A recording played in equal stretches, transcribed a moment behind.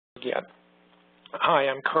Again. Hi,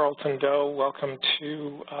 I'm Carlton Doe. Welcome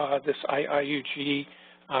to this IIUG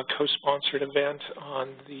co-sponsored event on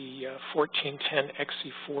the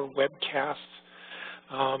 14.10.xC4 webcasts.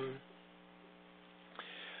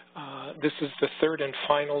 This is the third and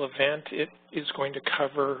final event. It is going to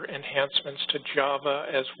cover enhancements to Java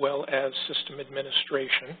as well as system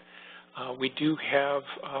administration. We do have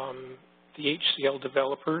the HCL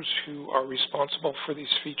developers who are responsible for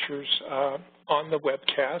these features on the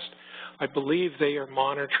webcast. I believe they are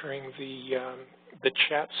monitoring the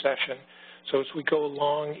chat session. So as we go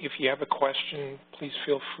along, if you have a question, please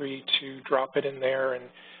feel free to drop it in there, and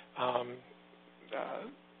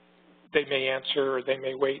they may answer or they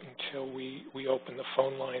may wait until we open the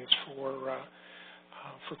phone lines for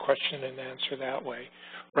question and answer that way.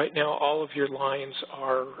 Right now, all of your lines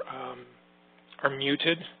are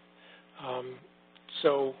muted.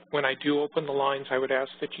 So when I do open the lines, I would ask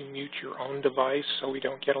that you mute your own device so we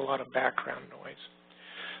don't get a lot of background noise.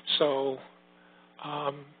 So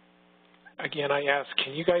again, I ask,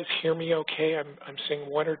 can you guys hear me okay? I'm seeing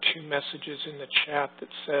one or two messages in the chat that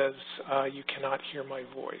says you cannot hear my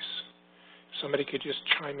voice. Somebody could just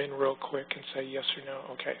chime in real quick and say yes or no.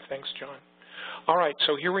 Okay, thanks, John. All right,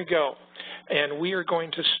 so here we go. And we are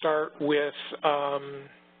going to start with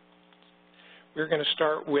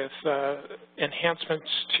enhancements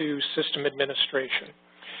to system administration.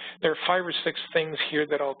 There are 5 or 6 things here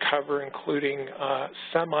that I'll cover, including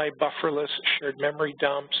semi-bufferless shared memory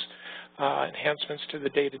dumps, enhancements to the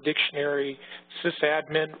data dictionary,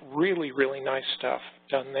 sysadmin, really, really nice stuff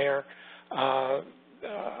done there.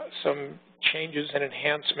 Some changes and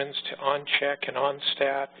enhancements to onCheck and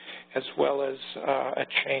onStat, as well as a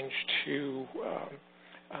change to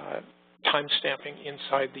timestamping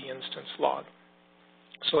inside the instance log.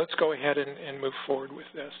 So let's go ahead and move forward with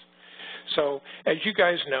this. So as you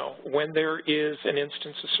guys know, when there is an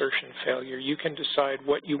instance assertion failure, you can decide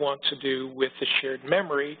what you want to do with the shared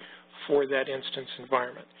memory for that instance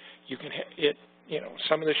environment. You can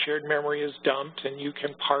some of the shared memory is dumped, and you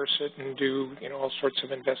can parse it and do all sorts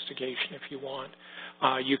of investigation if you want.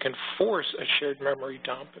 You can force a shared memory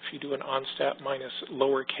dump if you do an onstat minus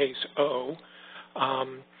lowercase o.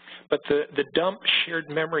 But the dump shared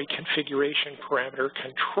memory configuration parameter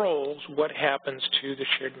controls what happens to the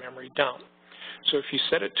shared memory dump. So if you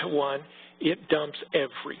set it to 1, it dumps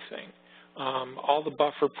everything. All the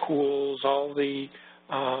buffer pools, all the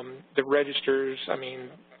registers, I mean,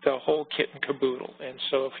 the whole kit and caboodle. And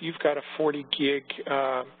so if you've got a 40 gig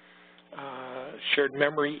shared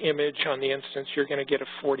memory image on the instance, you're going to get a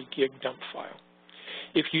 40 gig dump file.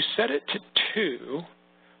 If you set it to 2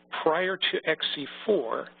 prior to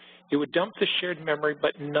XC4, it would dump the shared memory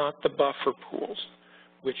but not the buffer pools,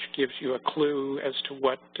 which gives you a clue as to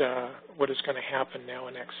what is going to happen now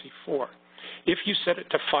in XC4. If you set it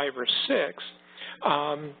to 5 or 6,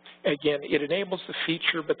 again, it enables the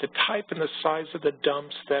feature, but the type and the size of the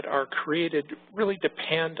dumps that are created really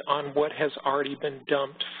depend on what has already been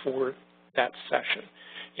dumped for that session.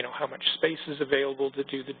 How much space is available to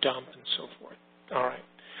do the dump and so forth. All right.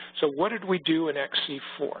 So what did we do in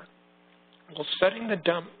XC4? Well, setting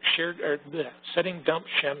dump shem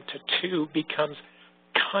to 2 becomes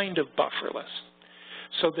kind of bufferless.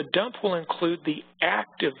 So the dump will include the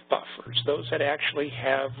active buffers, those that actually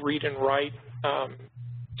have read and write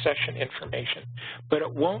session information, but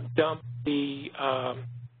it won't dump the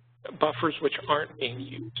buffers which aren't being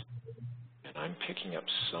used. And I'm picking up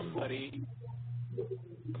somebody's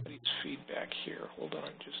feedback here. Hold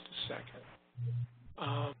on just a second.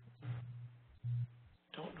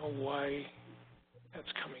 Don't know why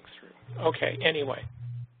that's coming through. Okay, anyway.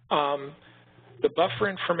 The buffer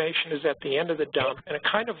information is at the end of the dump, and it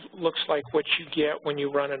kind of looks like what you get when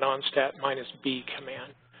you run an onstat minus b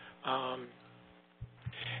command.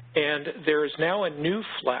 And there is now a new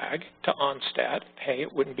flag to onstat. Hey,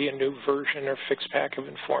 it wouldn't be a new version or fixed pack of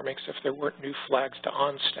Informix if there weren't new flags to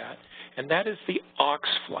onstat. And that is the aux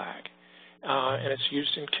flag. And it's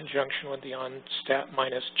used in conjunction with the onstat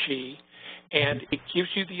minus g. And it gives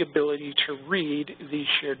you the ability to read these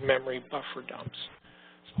shared memory buffer dumps.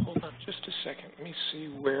 So hold on just a second. Let me see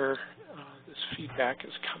where this feedback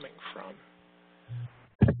is coming from.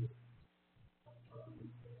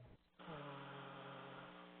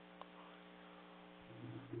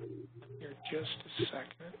 Here, just a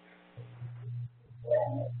second.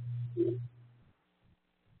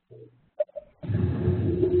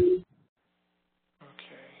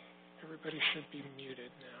 Okay, everybody should be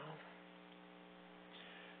muted now.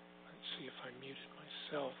 Let's see if I muted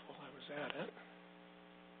myself while I was at it.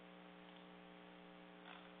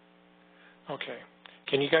 Okay,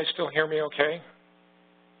 can you guys still hear me okay?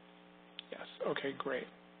 Yes, okay, great.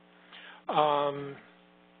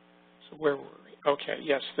 So where were we? Okay,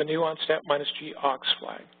 yes, the new onstat -G aux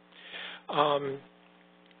flag.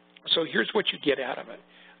 So here's what you get out of it.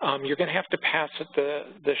 You're going to have to pass it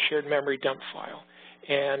the shared memory dump file.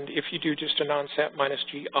 And if you do just an onstat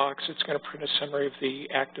 -G aux, it's going to print a summary of the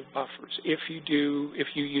active buffers. If you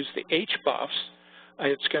use the HBuffs,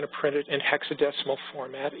 it's going to print it in hexadecimal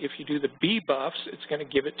format. If you do the BBuffs, it's going to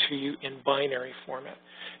give it to you in binary format.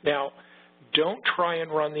 Now, don't try and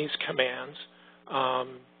run these commands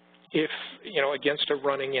against a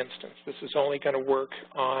running instance. This is only going to work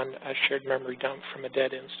on a shared memory dump from a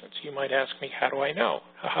dead instance. You might ask me, how do I know?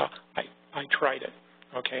 I tried it,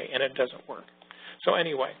 okay, and it doesn't work. So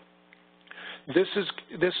anyway, this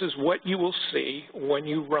is what you will see when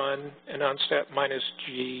you run an onstat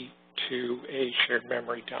 -G to a shared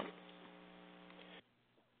memory dump.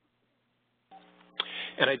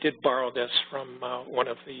 And I did borrow this from one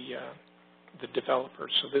of the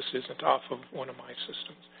developers, so this isn't off of one of my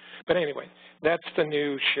systems. But anyway, that's the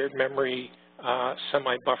new shared memory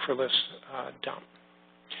semi-bufferless dump.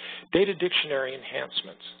 Data dictionary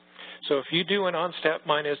enhancements. So if you do an onstat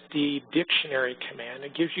 -D dictionary command,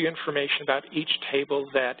 it gives you information about each table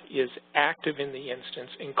that is active in the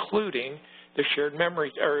instance, including the shared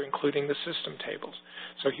memory, or including the system tables.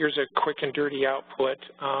 So here's a quick and dirty output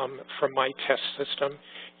from my test system.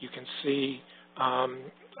 You can see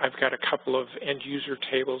I've got a couple of end user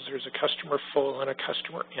tables. There's a customer full and a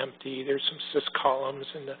customer empty. There's some sys columns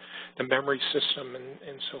in the memory system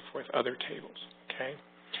and so forth, other tables, okay?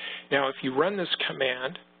 Now, if you run this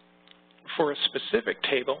command for a specific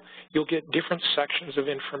table, you'll get different sections of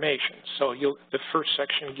information. So the first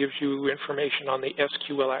section gives you information on the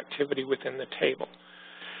SQL activity within the table.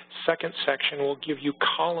 Second section will give you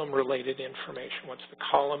column-related information. What's the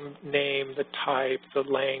column name, the type, the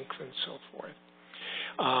length, and so forth.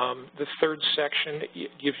 The third section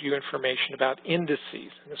gives you information about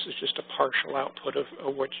indices. And this is just a partial output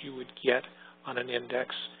of what you would get on an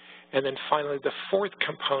index. And then finally, the fourth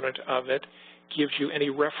component of it gives you any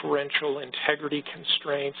referential integrity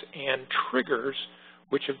constraints and triggers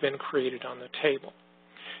which have been created on the table.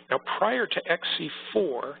 Now, prior to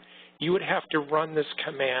XC4, you would have to run this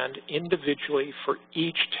command individually for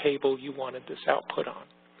each table you wanted this output on.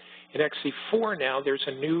 In XC4 now, there's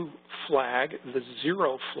a new flag, the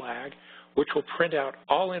 0 flag, which will print out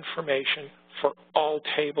all information for all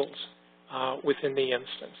tables within the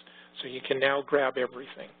instance. So you can now grab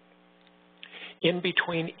everything. In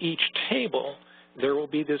between each table, there will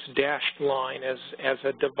be this dashed line as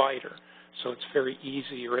a divider. So it's very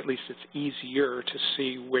easy, or at least it's easier to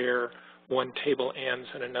see where one table ends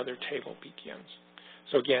and another table begins.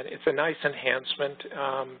 So again, it's a nice enhancement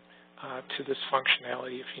to this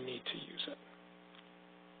functionality if you need to use it.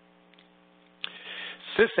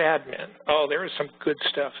 Sysadmin. Oh, there is some good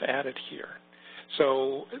stuff added here.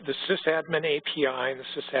 So the sysadmin API and the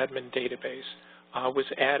sysadmin database was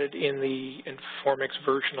added in the Informix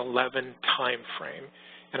version 11 timeframe.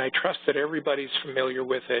 And I trust that everybody's familiar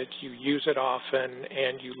with it, you use it often,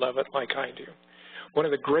 and you love it like I do. One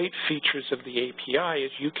of the great features of the API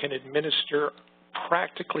is you can administer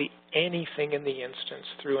practically anything in the instance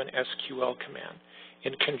through an SQL command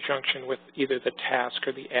in conjunction with either the task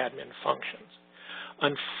or the admin functions.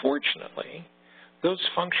 Unfortunately, those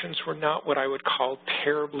functions were not what I would call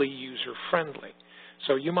terribly user-friendly.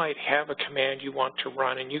 So you might have a command you want to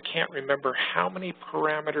run and you can't remember how many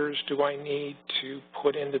parameters do I need to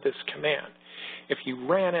put into this command. If you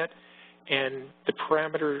ran it and the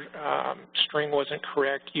parameter string wasn't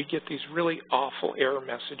correct, you get these really awful error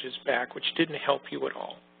messages back, which didn't help you at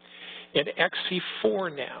all. In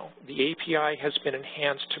XC4 now, the API has been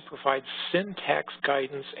enhanced to provide syntax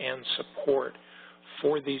guidance and support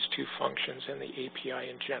for these two functions in the API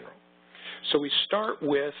in general. So we start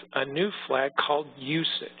with a new flag called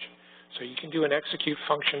usage. So you can do an execute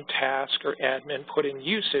function task or admin, put in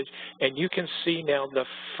usage, and you can see now the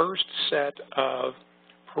first set of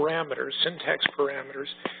parameters, syntax parameters,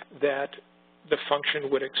 that the function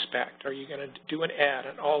would expect. Are you going to do an add,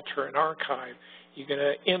 an alter, an archive? Are you going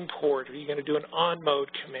to import? Are you going to do an on-mode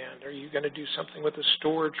command? Are you going to do something with a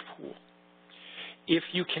storage pool? If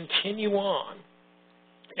you continue on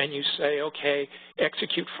and you say, okay,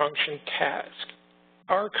 execute function task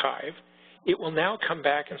archive, it will now come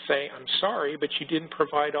back and say, I'm sorry, but you didn't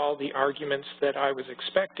provide all the arguments that I was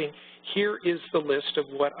expecting. Here is the list of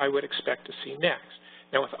what I would expect to see next.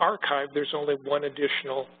 Now with archive, there's only one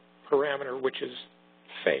additional parameter, which is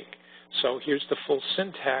fake. So here's the full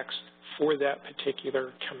syntax for that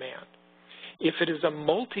particular command. If it is a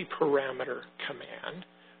multi-parameter command,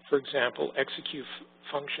 for example, execute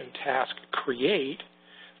function task create,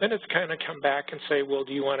 Then it's kind of come back and say, well,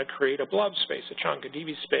 do you want to create a blob space, a chunk, a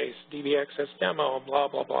DB space, DB access demo, blah,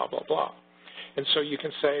 blah, blah, blah, blah. And so you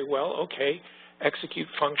can say, well, okay, execute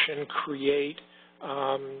function, create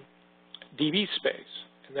DB space.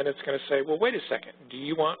 And then it's going to say, well, wait a second, do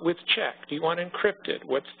you want with check? Do you want encrypted?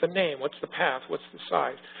 What's the name? What's the path? What's the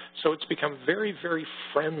size? So it's become very, very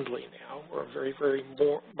friendly now, or very, very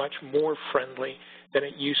much more friendly than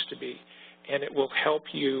it used to be. And it will help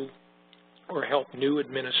you or help new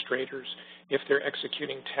administrators if they're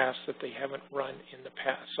executing tasks that they haven't run in the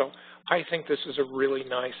past. So I think this is a really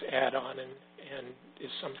nice add-on and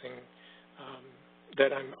is something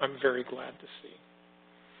that I'm very glad to see.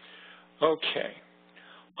 Okay,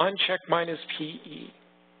 onCheck minus PE.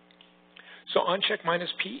 So onCheck minus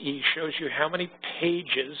PE shows you how many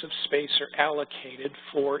pages of space are allocated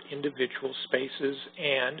for individual spaces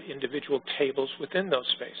and individual tables within those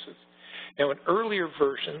spaces. Now, in earlier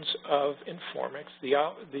versions of Informix,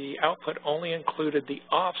 the output only included the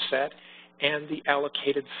offset and the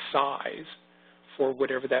allocated size for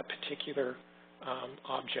whatever that particular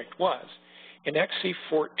object was. In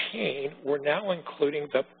XC14, we're now including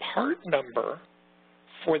the part number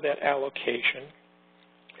for that allocation,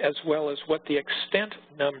 as well as what the extent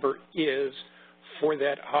number is for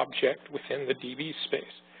that object within the DB space.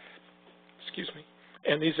 Excuse me.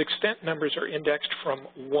 And these extent numbers are indexed from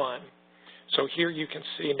 1. So here you can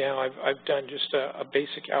see now I've done just a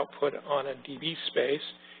basic output on a DB space.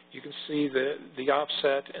 You can see the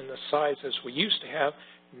offset and the size as we used to have.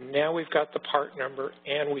 Now we've got the part number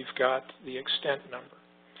and we've got the extent number.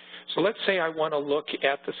 So let's say I want to look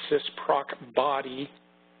at the sysproc body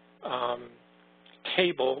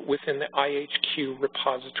table within the IHQ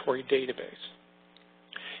repository database.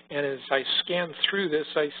 And as I scan through this,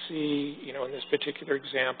 I see, in this particular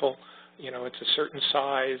example, it's a certain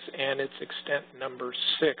size and its extent number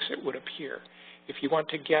 6, it would appear. If you want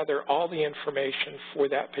to gather all the information for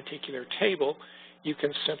that particular table, you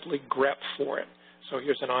can simply grep for it. So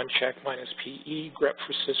here's an onCheck minus PE, grep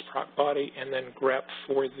for sysproc body, and then grep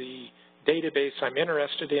for the database I'm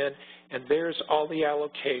interested in, and there's all the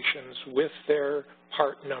allocations with their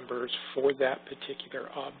part numbers for that particular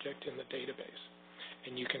object in the database.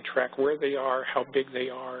 And you can track where they are, how big they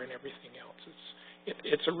are, and everything else.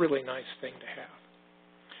 It's a really nice thing to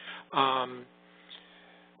have.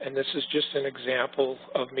 And this is just an example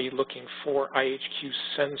of me looking for IHQ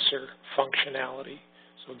sensor functionality.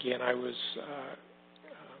 So again, I was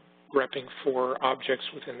grepping for objects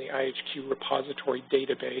within the IHQ repository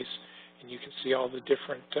database, and you can see all the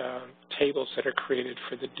different tables that are created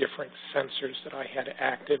for the different sensors that I had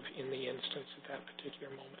active in the instance at that particular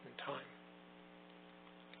moment in time.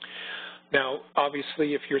 Now,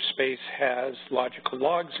 obviously, if your space has logical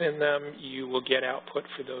logs in them, you will get output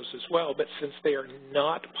for those as well. But since they are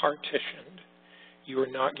not partitioned, you are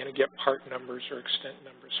not going to get part numbers or extent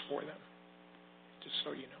numbers for them, just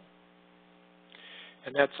so you know.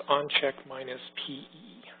 And that's onCheck minus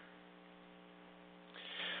PE.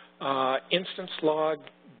 Instance log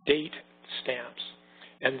date stamps.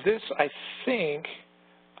 And this, I think,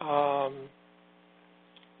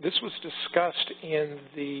 this was discussed in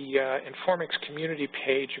the Informix community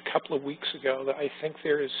page a couple of weeks ago. That I think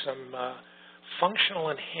there is some functional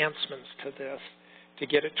enhancements to this to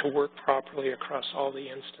get it to work properly across all the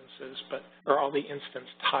instances, or all the instance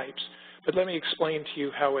types. But let me explain to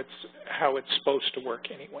you how it's supposed to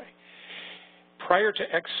work anyway. Prior to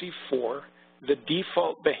XC4, the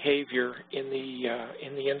default behavior in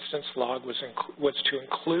the instance log was to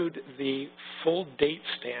include the full date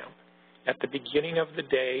stamp at the beginning of the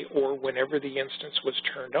day or whenever the instance was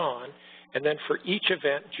turned on, and then for each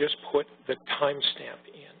event just put the timestamp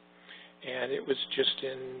in. And it was just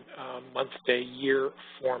in month, day, year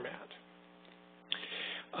format.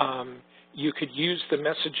 You could use the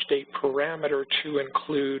message date parameter to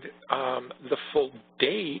include the full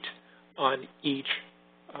date on each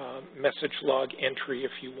message log entry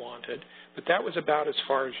if you wanted, but that was about as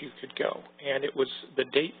far as you could go. And it was, the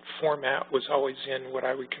date format was always in what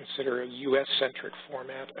I would consider a US-centric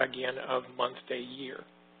format, again, of month, day, year.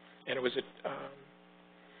 And it was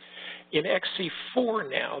in XC4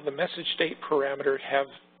 now, the message date parameters have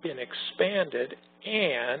been expanded,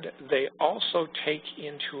 and they also take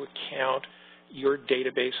into account your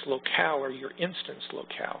database locale or your instance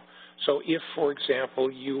locale. So if, for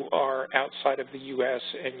example, you are outside of the U.S.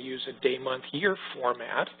 and use a day, month, year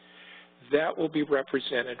format, that will be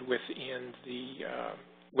represented within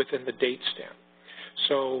the date stamp.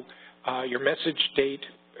 So your message date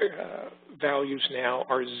values now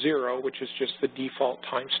are 0, which is just the default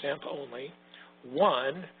timestamp only,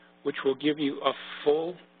 1, which will give you a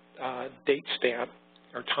full date stamp,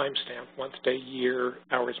 or timestamp, month, day, year,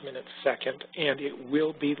 hours, minutes, second, and it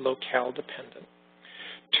will be locale dependent.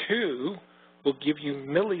 2 will give you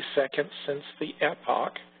milliseconds since the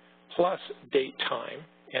epoch plus date time,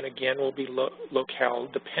 and again will be locale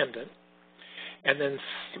dependent. And then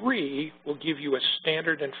 3 will give you a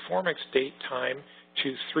standard Informix date time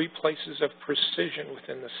to 3 places of precision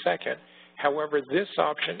within the second. However, this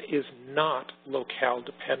option is not locale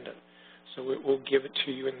dependent. So it will give it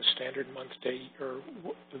to you in the standard month, day, or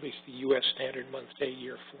at least the U.S. standard month, day,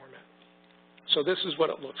 year format. So this is what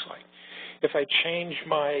it looks like. If I change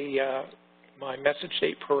my my message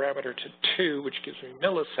date parameter to 2, which gives me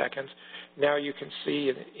milliseconds, now you can see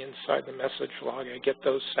inside the message log I get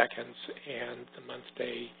those seconds and the month,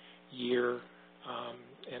 day, year,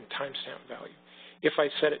 and timestamp value. If I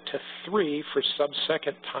set it to 3 for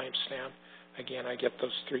sub-second timestamp, again I get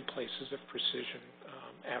those 3 places of precision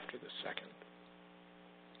after the second.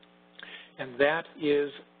 And that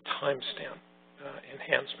is timestamp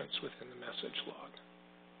enhancements within the message log.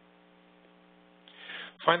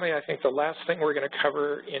 Finally, I think the last thing we're going to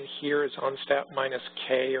cover in here is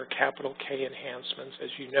onstat-K or capital K enhancements.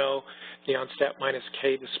 As you know, the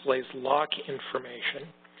onstat-K displays lock information.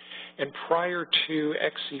 And prior to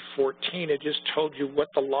XC14, it just told you what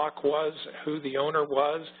the lock was, who the owner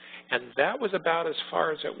was, and that was about as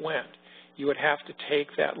far as it went. You would have to take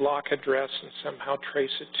that lock address and somehow trace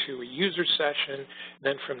it to a user session.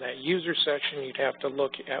 Then from that user session, you'd have to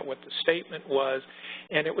look at what the statement was.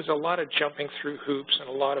 And it was a lot of jumping through hoops and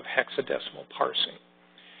a lot of hexadecimal parsing.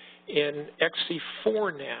 In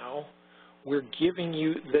XC4 now, we're giving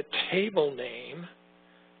you the table name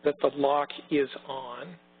that the lock is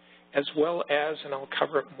on, as well as, and I'll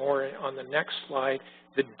cover it more on the next slide,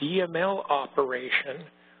 the DML operation,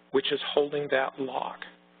 which is holding that lock.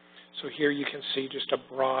 So here you can see just a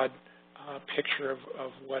broad picture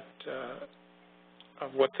of what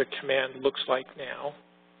the command looks like now.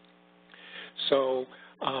 So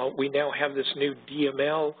we now have this new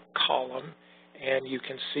DML column, and you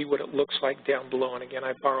can see what it looks like down below. And again,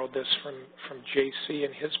 I borrowed this from JC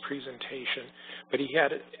in his presentation, but he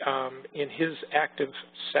had it in his active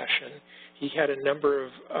session. He had a number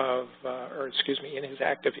in his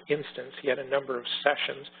active instance, he had a number of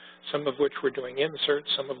sessions, some of which were doing inserts,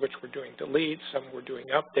 some of which were doing deletes, some were doing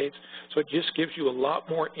updates. So it just gives you a lot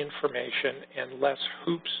more information and less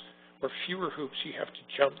hoops or fewer hoops you have to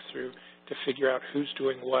jump through to figure out who's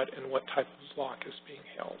doing what and what type of lock is being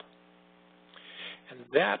held. And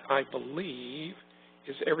that, I believe,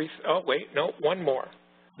 is everything. Oh, wait, no, one more.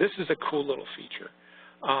 This is a cool little feature.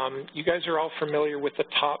 You guys are all familiar with the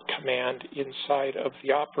top command inside of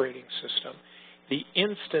the operating system. The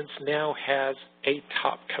instance now has a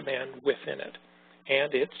top command within it,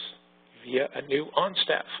 and it's via a new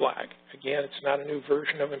onstat flag. Again, it's not a new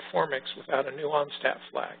version of Informix without a new onstat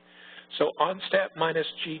flag. So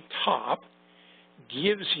onstat-G top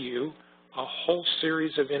gives you a whole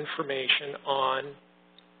series of information on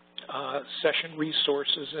session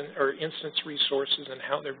resources or instance resources and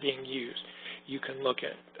how they're being used. You can look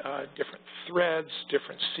at different threads,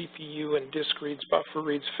 different CPU and disk reads, buffer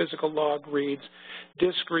reads, physical log reads,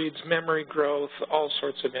 disk reads, memory growth, all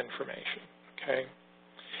sorts of information. Okay.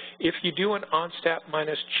 If you do an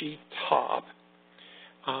onstat-G top,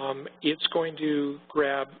 it's going to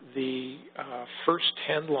grab the first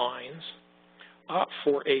 10 lines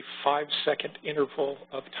for a 5-second interval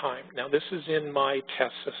of time. Now, this is in my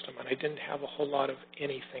test system, and I didn't have a whole lot of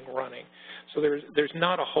anything running. So there's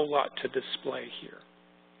not a whole lot to display here.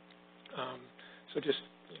 So just,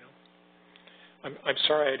 you know, I'm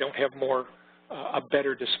sorry I don't have more, a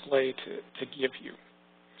better display to give you.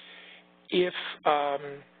 If,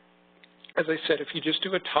 as I said, if you just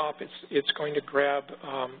do a top, it's going to grab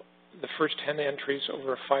the first 10 entries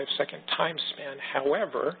over a 5-second time span.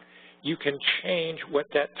 However, you can change what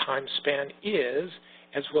that time span is,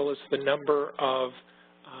 as well as the number of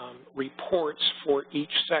reports for each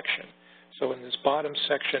section. So in this bottom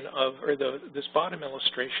section this bottom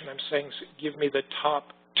illustration, I'm saying give me the top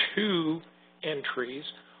 2 entries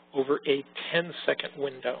over a 10-second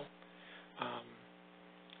window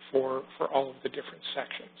for all of the different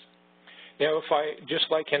sections. Now, if I, just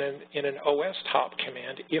like in an OS top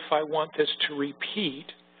command, if I want this to repeat,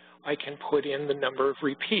 I can put in the number of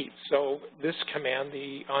repeats. So this command,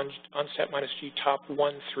 the onstat-G top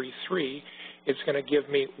 133, is going to give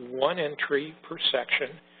me 1 entry per section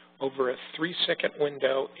over a 3-second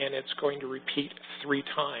window, and it's going to repeat 3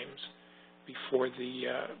 times before the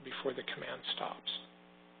command stops.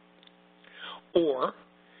 Or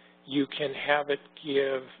you can have it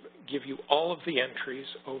give you all of the entries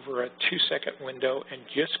over a 2-second window and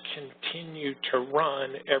just continue to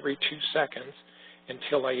run every 2 seconds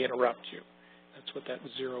until I interrupt you. That's what that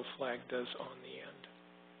 0 flag does on the end.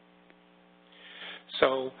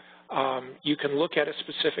 So you can look at a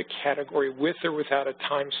specific category with or without a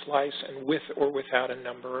time slice and with or without a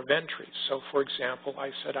number of entries. So for example, I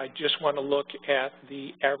said I just want to look at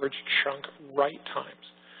the average chunk write times.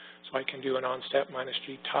 So I can do an onstat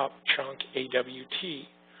 -G top chunk AWT,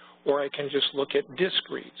 or I can just look at disk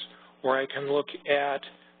reads, or I can look at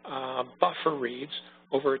buffer reads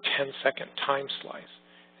over a 10-second time slice.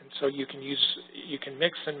 And so you can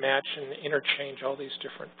mix and match and interchange all these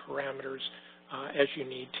different parameters as you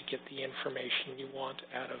need to get the information you want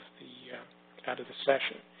out of the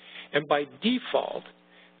session. And by default,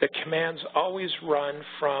 the commands always run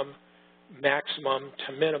from maximum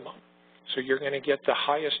to minimum. So you're going to get the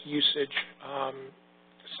highest usage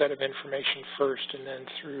set of information first, and then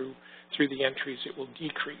through the entries it will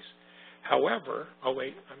decrease. However, oh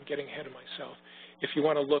wait, I'm getting ahead of myself. If you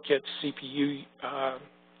want to look at CPU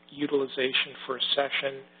utilization for a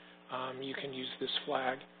session, you can use this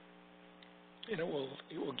flag, and it will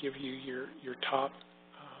give you your top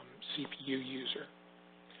CPU user.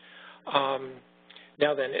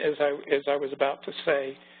 Now then, as I was about to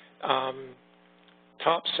say,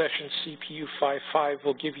 top session CPU 5.5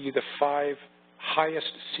 will give you the 5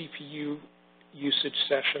 highest CPU usage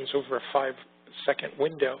sessions over a 5-second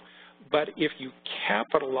window. But if you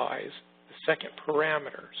capitalize the second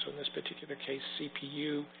parameter, so in this particular case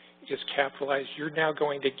CPU is capitalized, you're now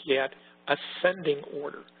going to get ascending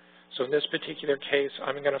order. So in this particular case,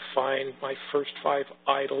 I'm going to find my first 5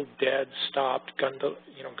 idle, dead, stopped, gone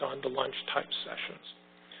to lunch type sessions.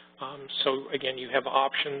 So again, you have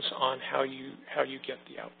options on how you get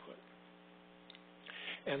the output.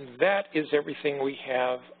 And that is everything we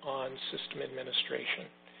have on system administration.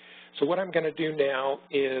 So what I'm going to do now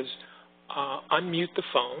is unmute the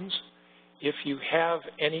phones. If you have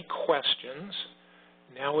any questions,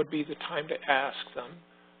 now would be the time to ask them.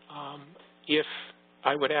 If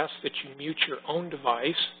I would ask that you mute your own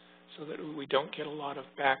device so that we don't get a lot of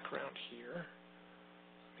background here.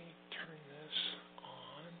 Let me turn this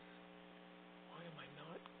on. Why am I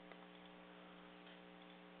not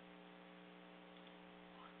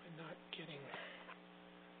getting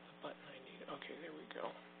the button I need? Okay, there we go.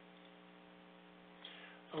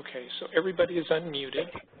 Okay, so everybody is unmuted.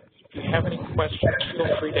 If you have any questions,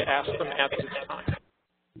 feel free to ask them at this time.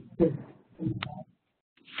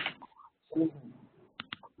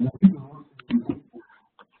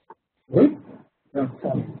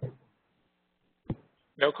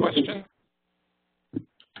 No question?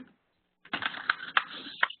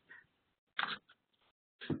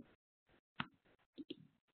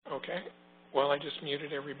 Okay. Well, I just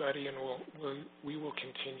muted everybody, and we will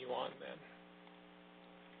continue on then.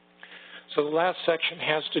 So the last section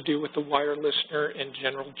has to do with the wire listener and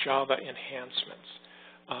general Java enhancements.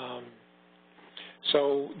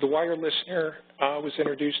 So the wire listener was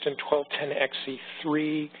introduced in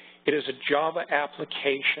 12.10.xC3. It is a Java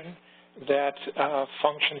application that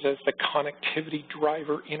functions as the connectivity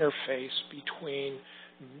driver interface between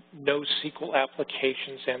NoSQL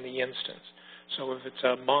applications and the instance. So if it's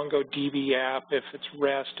a MongoDB app, if it's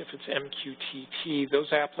REST, if it's MQTT,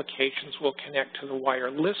 those applications will connect to the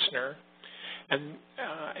wire listener,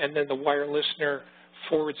 and then the wire listener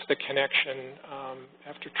forwards the connection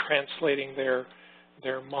after translating their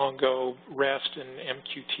Mongo, REST, and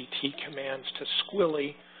MQTT commands to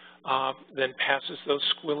Squilly, then passes those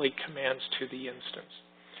Squilly commands to the instance.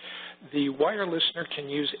 The wire listener can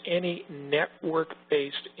use any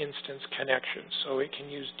network-based instance connection. So it can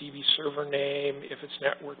use DB server name if it's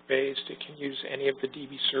network-based. It can use any of the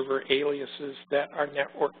DB server aliases that are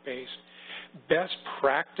network-based. Best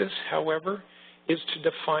practice, however, is to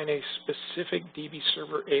define a specific DB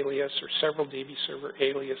server alias or several DB server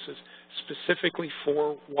aliases specifically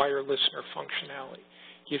for wire listener functionality.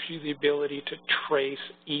 Gives you the ability to trace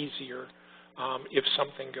easier if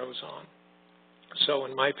something goes on. So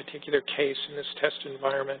in my particular case, in this test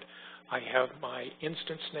environment, I have my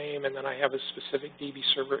instance name, and then I have a specific DB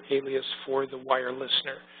server alias for the wire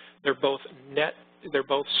listener. They're both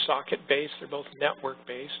socket-based, they're both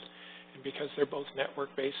network-based, and because they're both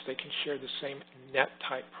network-based, they can share the same net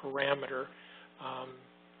type parameter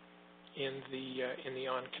in the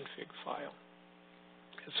onconfig file.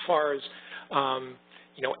 As far as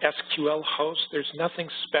SQL hosts, there's nothing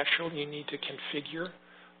special you need to configure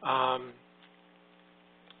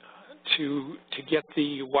to get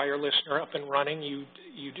the wire listener up and running. You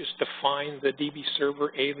just define the DB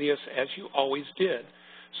server alias as you always did.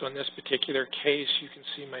 So in this particular case, you can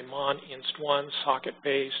see my mon inst1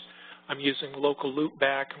 socket-based. I'm using local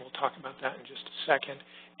loopback, and we'll talk about that in just a second,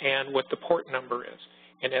 and what the port number is.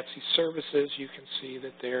 In ETSI services, you can see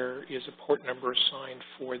that there is a port number assigned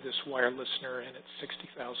for this wire listener, and it's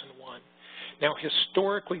 60,001. Now,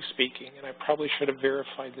 historically speaking, and I probably should have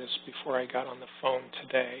verified this before I got on the phone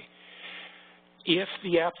today, if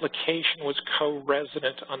the application was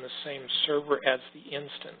co-resident on the same server as the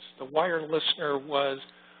instance, the wire listener was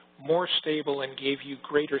more stable and gave you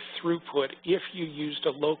greater throughput if you used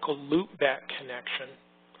a local loopback connection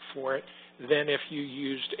for it than if you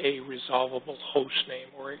used a resolvable host name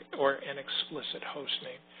or an explicit host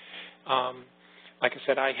name. Like I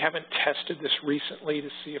said, I haven't tested this recently to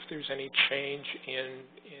see if there's any change in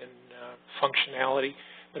functionality,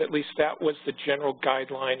 but at least that was the general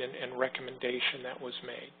guideline and recommendation that was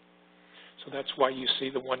made. So that's why you see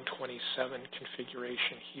the 127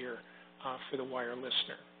 configuration here for the wire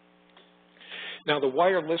listener. Now, the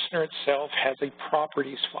wire listener itself has a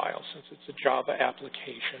properties file, since it's a Java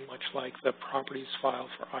application, much like the properties file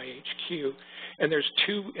for IHQ. And there's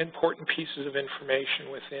two important pieces of information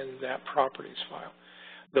within that properties file.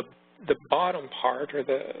 The bottom part, or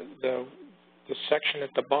the section at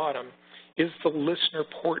the bottom, is the listener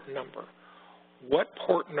port number. What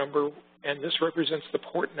port number, and this represents the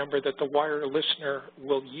port number that the wire listener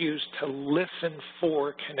will use to listen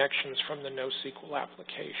for connections from the NoSQL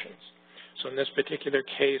applications. So in this particular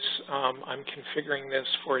case, I'm configuring this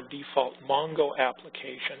for a default Mongo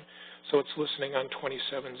application, so it's listening on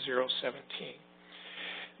 27017.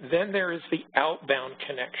 Then there is the outbound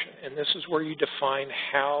connection, and this is where you define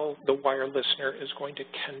how the wire listener is going to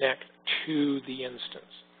connect to the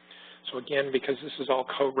instance. So again, because this is all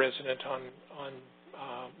co-resident on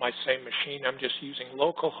my same machine, I'm just using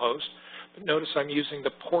localhost, but notice I'm using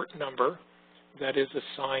the port number that is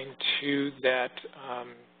assigned to that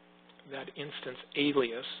instance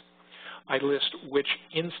alias. I list which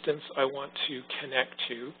instance I want to connect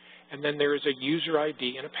to, and then there is a user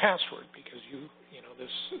ID and a password, because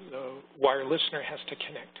the wire listener has to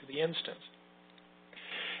connect to the instance.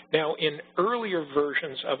 Now, in earlier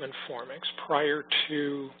versions of Informix, prior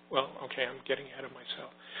to, well, okay, I'm getting ahead of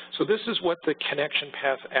myself. So this is what the connection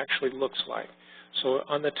path actually looks like. So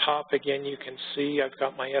on the top, again, you can see I've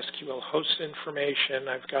got my SQL host information,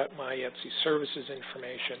 I've got my ETSI services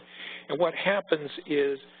information, and what happens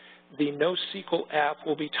is the NoSQL app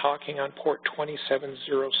will be talking on port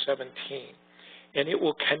 27017, and it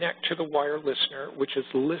will connect to the wire listener, which is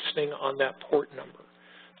listening on that port number.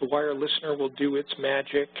 The wire listener will do its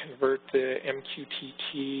magic, convert the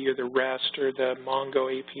MQTT or the REST or the Mongo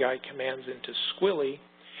API commands into Squilly,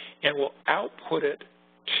 and will output it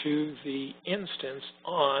to the instance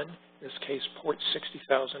on, in this case, port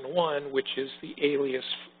 60,001, which is the alias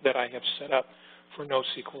that I have set up for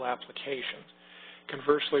NoSQL applications.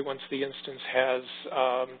 Conversely, once the instance has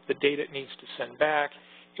the data it needs to send back,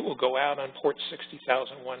 it will go out on port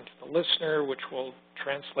 60,001 to the listener, which will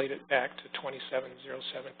translate it back to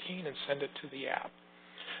 27017 and send it to the app.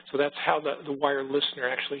 So that's how the wire listener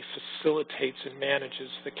actually facilitates and manages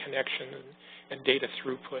the connection and data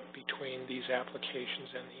throughput between these applications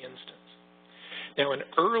and the instance. Now, in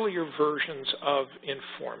earlier versions of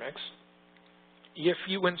Informix, if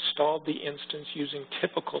you installed the instance using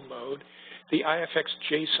typical mode, the IFX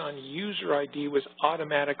JSON user ID was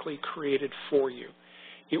automatically created for you.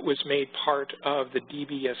 It was made part of the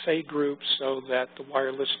DBSA group so that the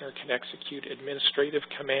wire listener can execute administrative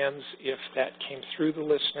commands if that came through the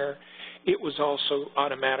listener. It was also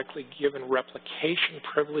automatically given replication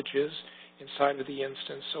privileges inside of the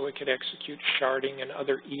instance so it could execute sharding and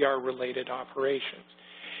other ER-related operations.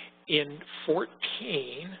 In 14,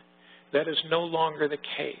 that is no longer the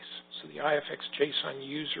case. So the IFX JSON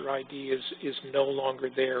user ID is no longer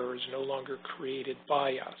there, or is no longer created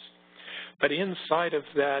by us. But inside of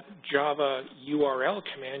that Java URL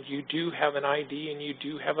command, you do have an ID and you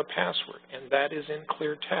do have a password, and that is in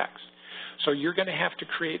clear text. So you're going to have to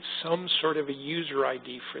create some sort of a user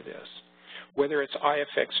ID for this. Whether it's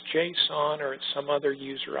IFX JSON or it's some other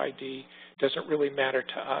user ID doesn't really matter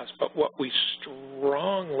to us. But what we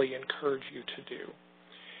strongly encourage you to do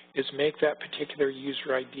is make that particular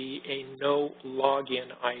user ID a no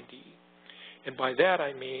login ID. And by that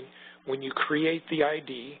I mean when you create the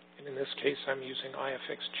ID, and in this case I'm using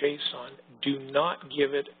IFX JSON, do not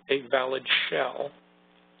give it a valid shell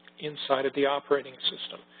inside of the operating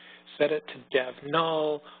system. Set it to dev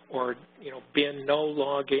null or bin no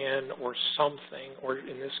login or something, or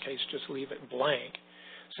in this case just leave it blank,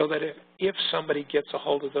 so that if somebody gets a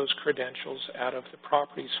hold of those credentials out of the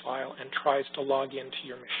properties file and tries to log into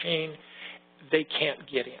your machine, they can't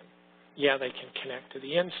get in. Yeah, they can connect to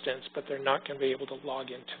the instance, but they're not going to be able to log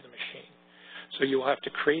into the machine. So you'll have to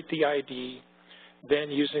create the ID,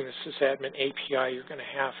 then using the sysadmin API, you're going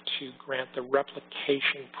to have to grant the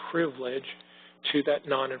replication privilege to that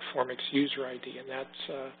non-Informix user ID, and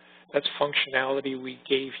that's functionality we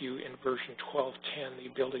gave you in version 12.10, the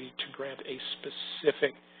ability to grant a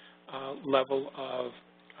specific level of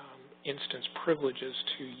instance privileges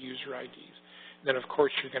to user IDs. And then, of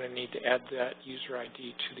course, you're going to need to add that user ID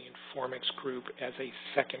to the Informix group as a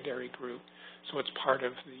secondary group, so it's part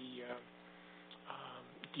of the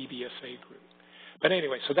DBSA group. But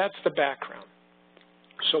anyway, so that's the background.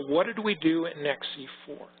 So what did we do in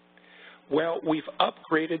XC4? Well, we've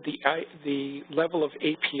upgraded the level of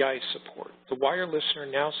API support. The wire listener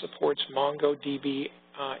now supports MongoDB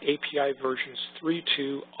API versions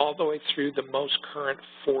 3.2 all the way through the most current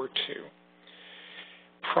 4.2.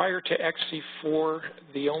 Prior to XC4,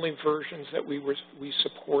 the only versions that we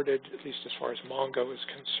supported, at least as far as Mongo is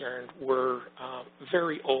concerned, were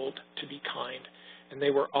very old, to be kind, and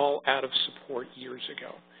they were all out of support years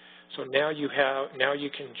ago. So now you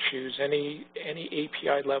can choose any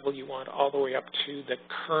API level you want all the way up to the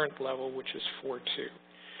current level, which is 4.2.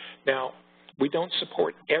 Now, we don't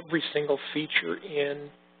support every single feature in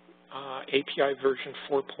API version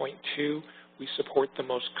 4.2. We support the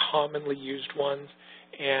most commonly used ones,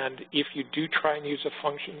 and if you do try and use a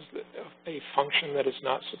function that is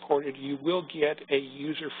not supported, you will get a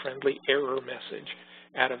user-friendly error message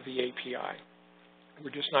out of the API. We're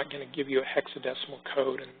just not going to give you a hexadecimal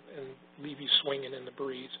code and leave you swinging in the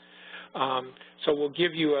breeze. So we'll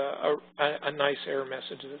give you a nice error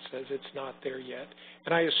message that says it's not there yet.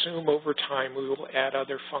 And I assume over time we will add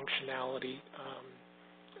other functionality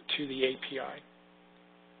to the API.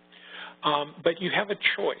 But you have a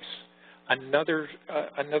choice. Another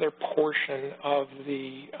portion of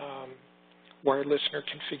the wire listener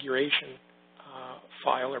configuration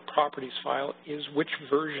file or properties file is which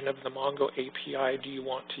version of the Mongo API do you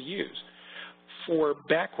want to use. For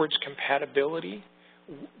backwards compatibility,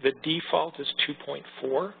 the default is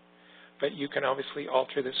 2.4, but you can obviously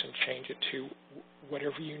alter this and change it to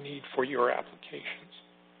whatever you need for your applications.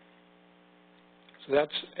 So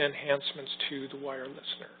that's enhancements to the wire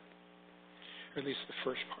listener, or at least the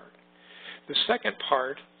first part. The second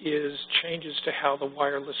part is changes to how the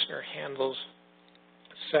wire listener handles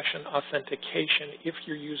session authentication if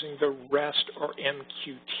you're using the REST or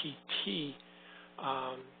MQTT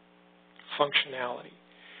functionality.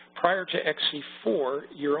 Prior to XC4,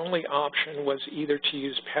 your only option was either to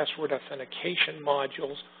use password authentication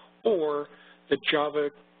modules or the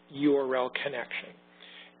Java URL connection.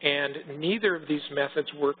 And neither of these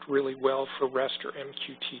methods worked really well for REST or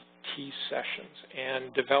MQTT sessions.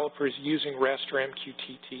 And developers using REST or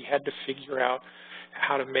MQTT had to figure out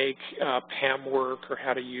how to make PAM work or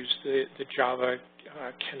how to use the Java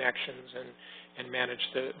connections and manage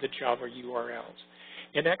the Java URLs.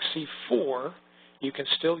 In XC4, you can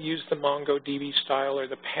still use the MongoDB style or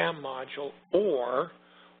the PAM module, or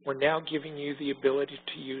we're now giving you the ability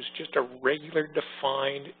to use just a regular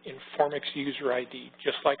defined Informix user ID,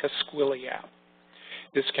 just like a Squilly app.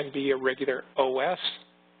 This can be a regular OS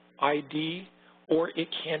ID, or it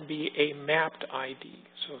can be a mapped ID.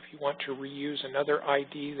 So if you want to reuse another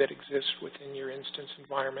ID that exists within your instance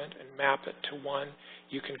environment and map it to one,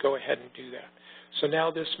 you can go ahead and do that. So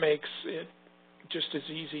now this makes it just as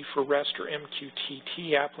easy for REST or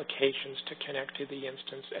MQTT applications to connect to the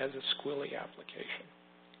instance as a Squilly application.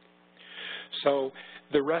 So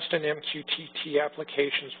the REST and MQTT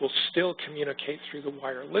applications will still communicate through the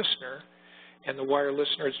wire listener, and the wire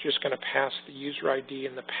listener is just going to pass the user ID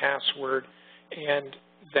and the password, and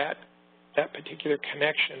that particular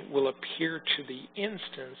connection will appear to the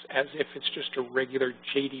instance as if it's just a regular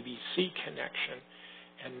JDBC connection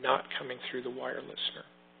and not coming through the wire listener.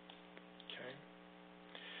 Okay.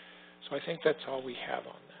 So I think that's all we have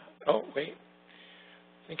on that. Oh, wait.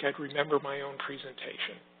 I think I'd remember my own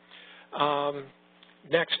presentation.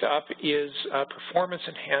 Next up is performance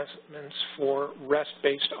enhancements for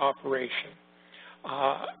REST-based operation.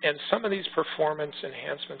 And some of these performance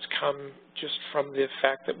enhancements come just from the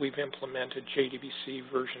fact that we've implemented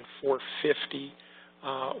JDBC version 450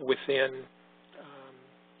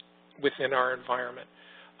 within our environment.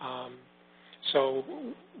 So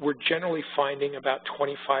we're generally finding about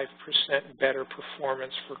 25% better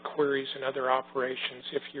performance for queries and other operations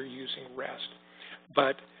if you're using REST.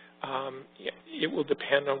 But it will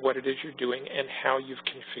depend on what it is you're doing and how you've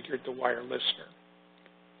configured the wire listener.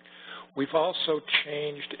 We've also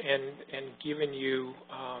changed and given you,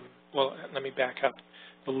 well, let me back up.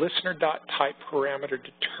 The listener.type parameter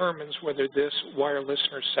determines whether this wire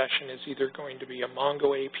listener session is either going to be a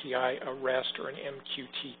Mongo API, a REST, or an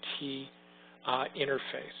MQTT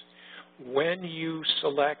interface. when you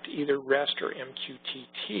select either REST or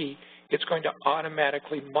MQTT, it's going to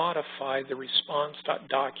automatically modify the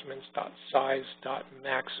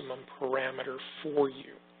response.documents.size.maximum parameter for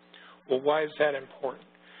you. Well, why is that important?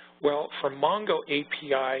 Well, for Mongo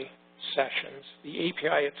API sessions, the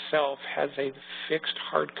API itself has a fixed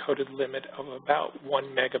hard-coded limit of about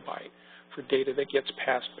 1 megabyte for data that gets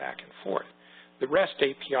passed back and forth. The REST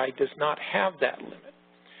API does not have that limit.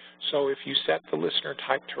 So if you set the listener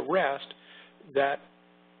type to REST, that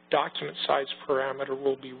document size parameter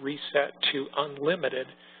will be reset to unlimited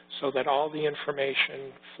so that all the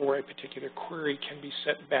information for a particular query can be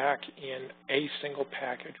set back in a single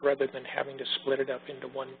package rather than having to split it up into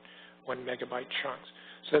one megabyte chunks.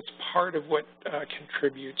 So that's part of what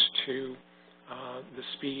contributes to the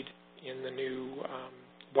speed in the new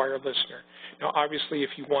wire listener. Now, obviously,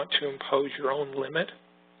 if you want to impose your own limit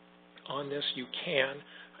on this, you can.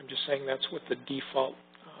 I'm just saying that's what the default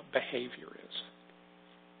behavior is.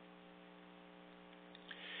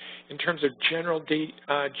 In terms of general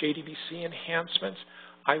JDBC enhancements,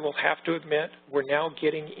 I will have to admit we're now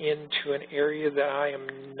getting into an area that I am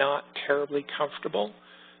not terribly comfortable.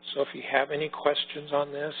 So if you have any questions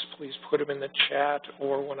on this, please put them in the chat,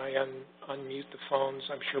 or when I unmute the phones,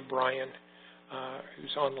 I'm sure Brian,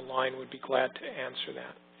 who's on the line, would be glad to answer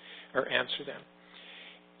that or answer them.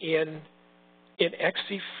 In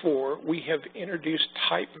XC4, we have introduced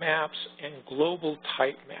type maps and global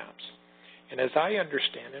type maps. And as I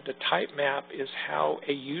understand it, a type map is how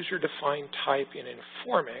a user-defined type in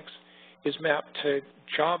Informix is mapped to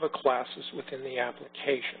Java classes within the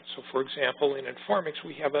application. So for example, in Informix,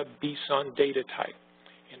 we have a BSON data type,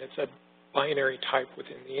 and it's a binary type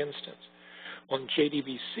within the instance. Well, in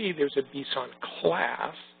JDBC, there's a BSON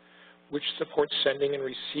class, which supports sending and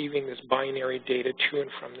receiving this binary data to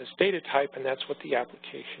and from this data type, and that's what the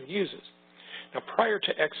application uses. Now, prior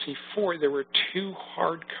to XC4, there were 2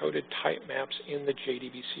 hard-coded type maps in the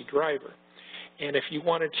JDBC driver. And if you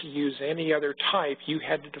wanted to use any other type, you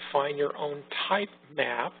had to define your own type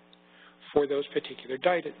map for those particular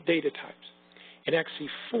data types. In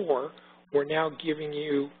XC4, we're now giving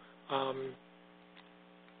you, well,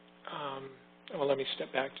 let me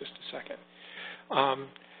step back just a second.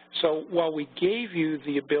 So while we gave you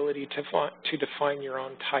the ability to define your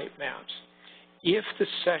own type maps, if the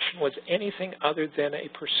session was anything other than a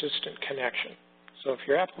persistent connection, so if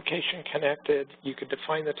your application connected, you could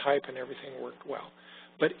define the type and everything worked well.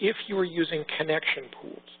 But if you were using connection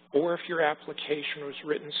pools, or if your application was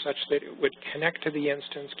written such that it would connect to the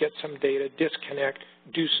instance, get some data, disconnect,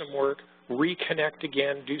 do some work, reconnect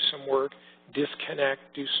again, do some work, disconnect,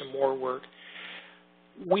 do some more work,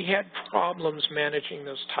 we had problems managing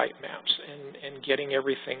those type maps and getting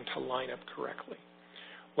everything to line up correctly.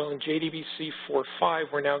 Well, in JDBC 4.5,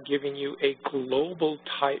 we're now giving you a global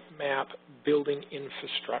type map building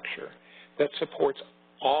infrastructure that supports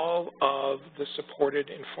all of the supported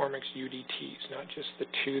Informix UDTs, not just the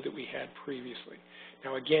 2 that we had previously.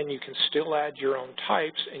 Now, again, you can still add your own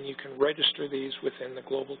types, and you can register these within the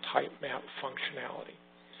global type map functionality.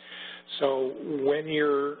 So when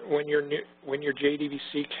your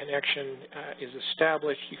JDBC connection is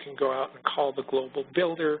established, you can go out and call the global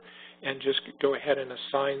builder and just go ahead and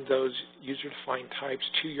assign those user-defined types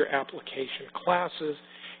to your application classes,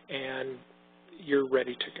 and you're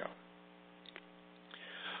ready to go.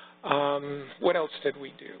 What else did we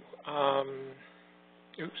do?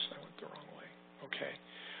 Oops, I went the wrong way. Okay.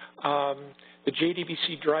 The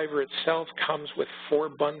JDBC driver itself comes with 4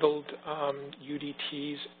 bundled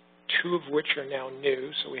UDTs, 2 of which are now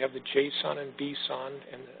new. So we have the JSON and BSON,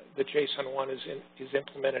 and the JSON one is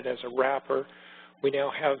implemented as a wrapper. We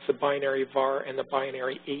now have the binary var and the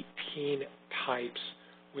binary 18 types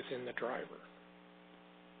within the driver.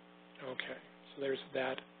 Okay, so there's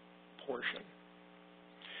that portion.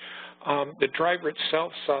 The driver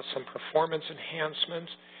itself saw some performance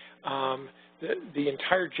enhancements. The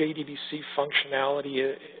entire JDBC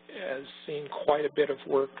functionality has seen quite a bit of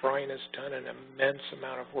work. Brian has done an immense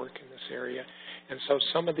amount of work in this area. And so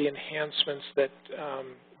some of the enhancements that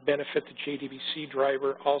benefit the JDBC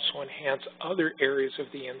driver also enhance other areas of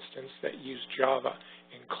the instance that use Java,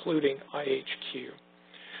 including IHQ.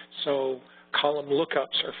 So column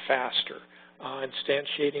lookups are faster.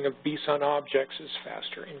 Instantiating of BSON objects is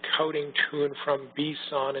faster. Encoding to and from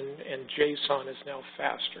BSON and JSON is now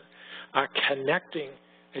faster. Connecting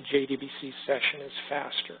a JDBC session is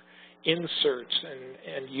faster. Inserts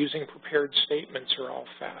and using prepared statements are all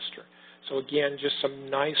faster. So again, just some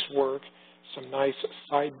nice work, some nice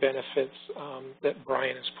side benefits that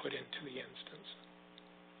Brian has put into the instance.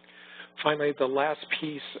 Finally, the last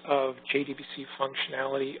piece of JDBC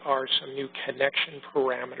functionality are some new connection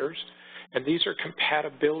parameters. And these are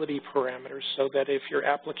compatibility parameters so that if your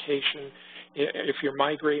application, if you're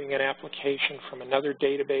migrating an application from another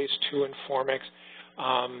database to Informix,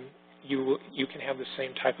 you can have the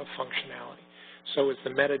same type of functionality. So is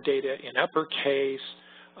the metadata in uppercase?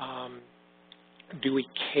 Do we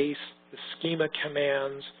case the schema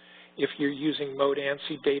commands? If you're using mode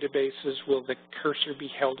ANSI databases, will the cursor be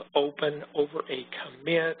held open over a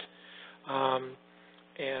commit?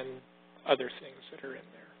 And other things that are in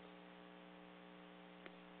there.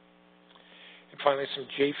 And finally, some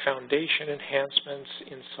JFoundation enhancements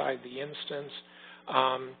inside the instance.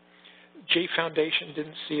 JFoundation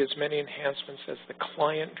didn't see as many enhancements as the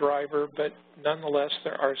client driver, but nonetheless,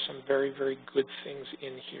 there are some very, very good things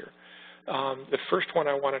in here. The first one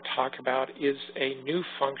I want to talk about is a new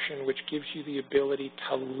function which gives you the ability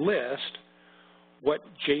to list what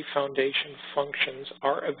JFoundation functions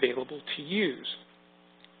are available to use.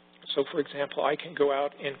 So, for example, I can go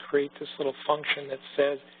out and create this little function that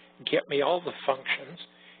says, get me all the functions,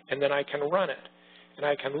 and then I can run it. And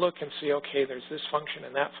I can look and see, okay, there's this function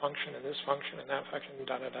and that function and this function and that function,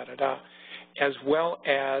 da-da-da-da-da. As well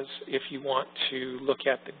as if you want to look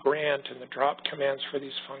at the grant and the drop commands for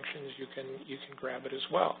these functions, you can grab it as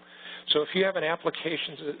well. So if you have an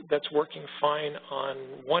application that's working fine on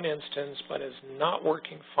one instance but is not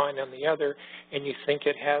working fine on the other, and you think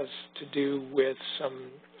it has to do with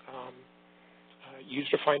some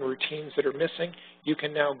user-defined routines that are missing, you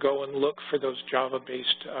can now go and look for those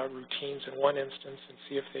Java-based routines in one instance and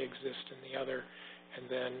see if they exist in the other, and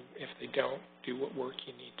then if they don't, do what work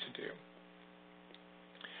you need to do.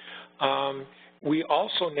 We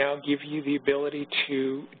also now give you the ability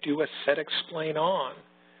to do a set explain on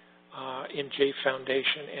in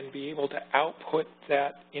JFoundation and be able to output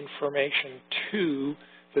that information to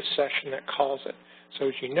the session that calls it. So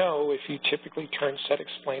as you know, if you typically turn set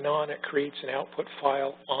explain on, it creates an output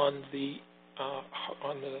file on the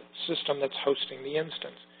system that's hosting the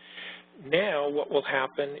instance. Now what will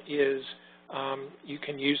happen is you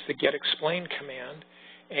can use the get explain command,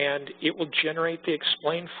 and it will generate the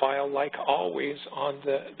explain file like always on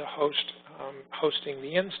the host hosting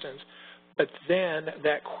the instance, but then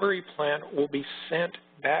that query plan will be sent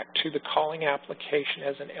back to the calling application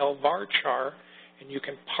as an LVARCHAR, and you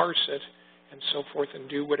can parse it and so forth and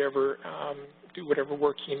do whatever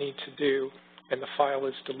work you need to do, and the file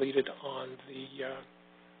is deleted on the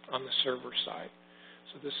server side.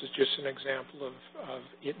 So this is just an example of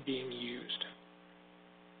it being used.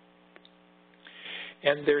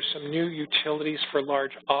 And there's some new utilities for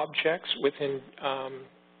large objects within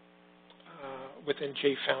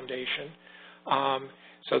JFoundation.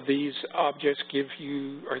 So these objects give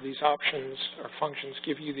you, or these options or functions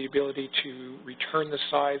give you the ability to return the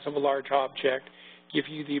size of a large object, give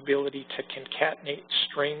you the ability to concatenate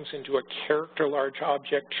strings into a character large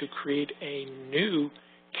object to create a new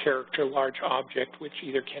character large object, which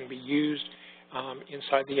either can be used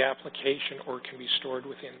inside the application or can be stored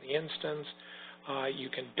within the instance. You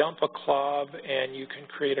can dump a clob, and you can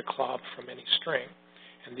create a clob from any string.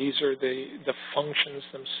 And these are the functions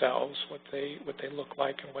themselves, what they look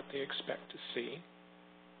like and what they expect to see.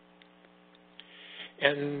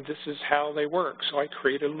 And this is how they work. So I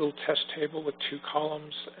created a little test table with 2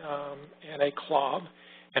 columns and a clob,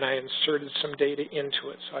 and I inserted some data into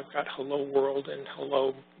it. So I've got hello world and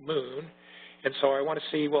hello moon. And so I want to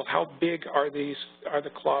see, well, how big are the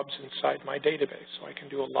clobs inside my database? So I can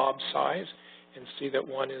do a lob size and see that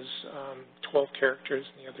one is 12 characters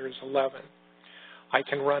and the other is 11. I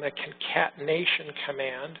can run a concatenation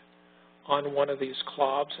command on one of these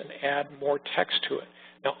clobs and add more text to it.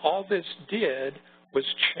 Now, all this did was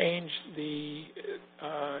change the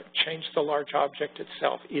large object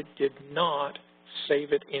itself. It did not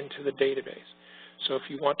save it into the database. So if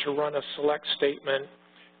you want to run a select statement,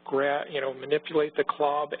 manipulate the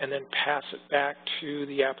clob and then pass it back to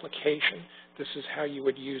the application, this is how you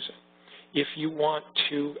would use it. If you want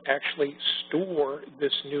to actually store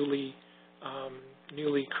this newly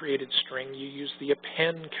created string, you use the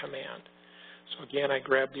append command. So again, I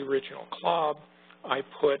grab the original clob, I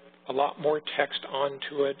put a lot more text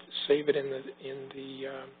onto it, save it in the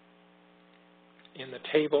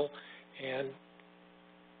table, and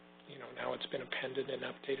now it's been appended and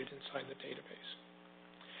updated inside the database.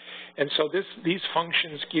 And so these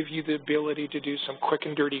functions give you the ability to do some quick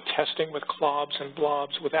and dirty testing with clobs and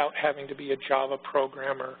blobs without having to be a Java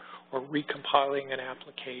programmer or recompiling an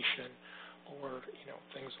application or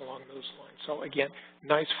things along those lines. So again,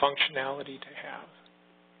 nice functionality to have.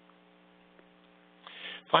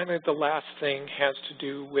 Finally, the last thing has to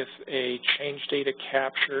do with a change data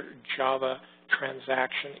capture Java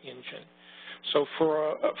transaction engine. So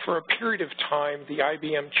for a period of time, the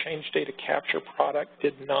IBM change data capture product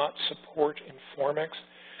did not support Informix.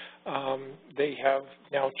 They have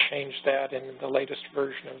now changed that in the latest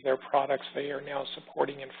version of their products. They are now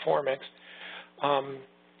supporting Informix.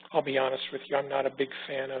 I'll be honest with you, I'm not a big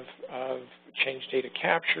fan of change data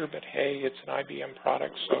capture, but hey, it's an IBM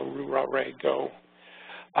product, so roo-rah-ray, go.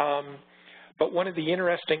 But one of the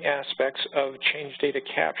interesting aspects of change data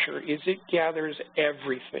capture is it gathers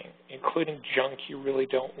everything, including junk you really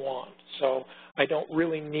don't want. So I don't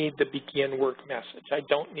really need the begin work message. I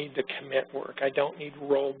don't need the commit work. I don't need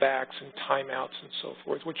rollbacks and timeouts and so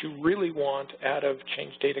forth. What you really want out of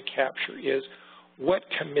change data capture is what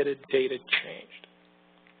committed data changed.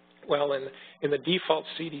 Well, in the default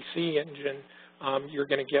CDC engine, you're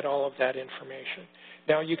going to get all of that information.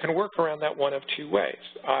 Now, you can work around that one of two ways.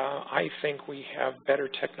 I think we have better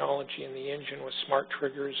technology in the engine with smart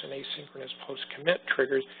triggers and asynchronous post-commit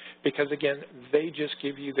triggers because, again, they just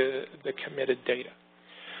give you the committed data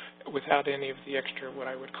without any of the extra what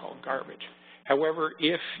I would call garbage. However,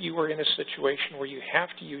 if you are in a situation where you have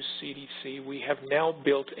to use CDC, we have now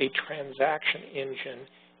built a transaction engine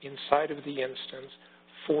inside of the instance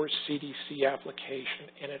for CDC application,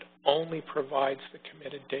 and it only provides the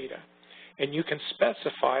committed data. And you can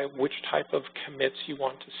specify which type of commits you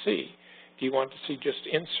want to see. Do you want to see just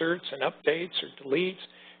inserts and updates or deletes?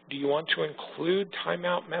 Do you want to include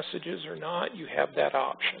timeout messages or not? You have that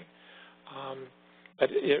option. But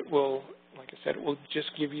it will, like I said, it will just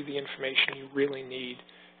give you the information you really need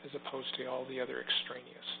as opposed to all the other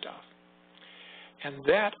extraneous stuff. And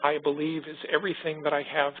that, I believe, is everything that I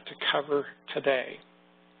have to cover today.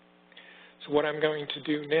 So what I'm going to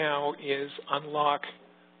do now is unlock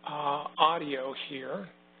audio here,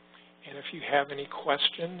 and if you have any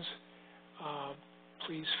questions,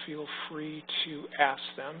 please feel free to ask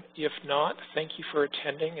them. If not, thank you for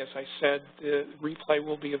attending. As I said, the replay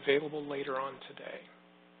will be available later on today.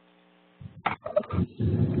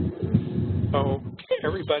 So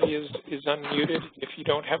everybody is unmuted. If you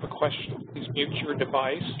don't have a question, please mute your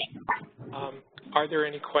device. Are there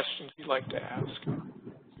any questions you'd like to ask?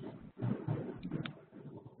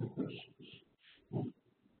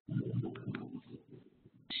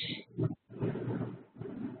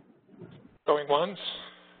 Going once?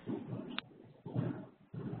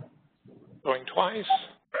 Going twice?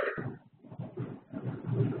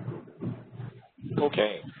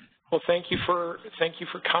 Okay. Well, thank you for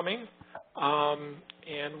coming.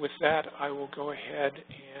 And with that, I will go ahead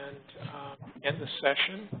and end the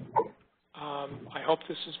session. I hope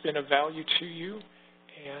this has been of value to you,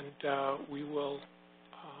 and we will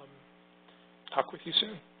talk with you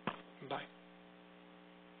soon. Bye.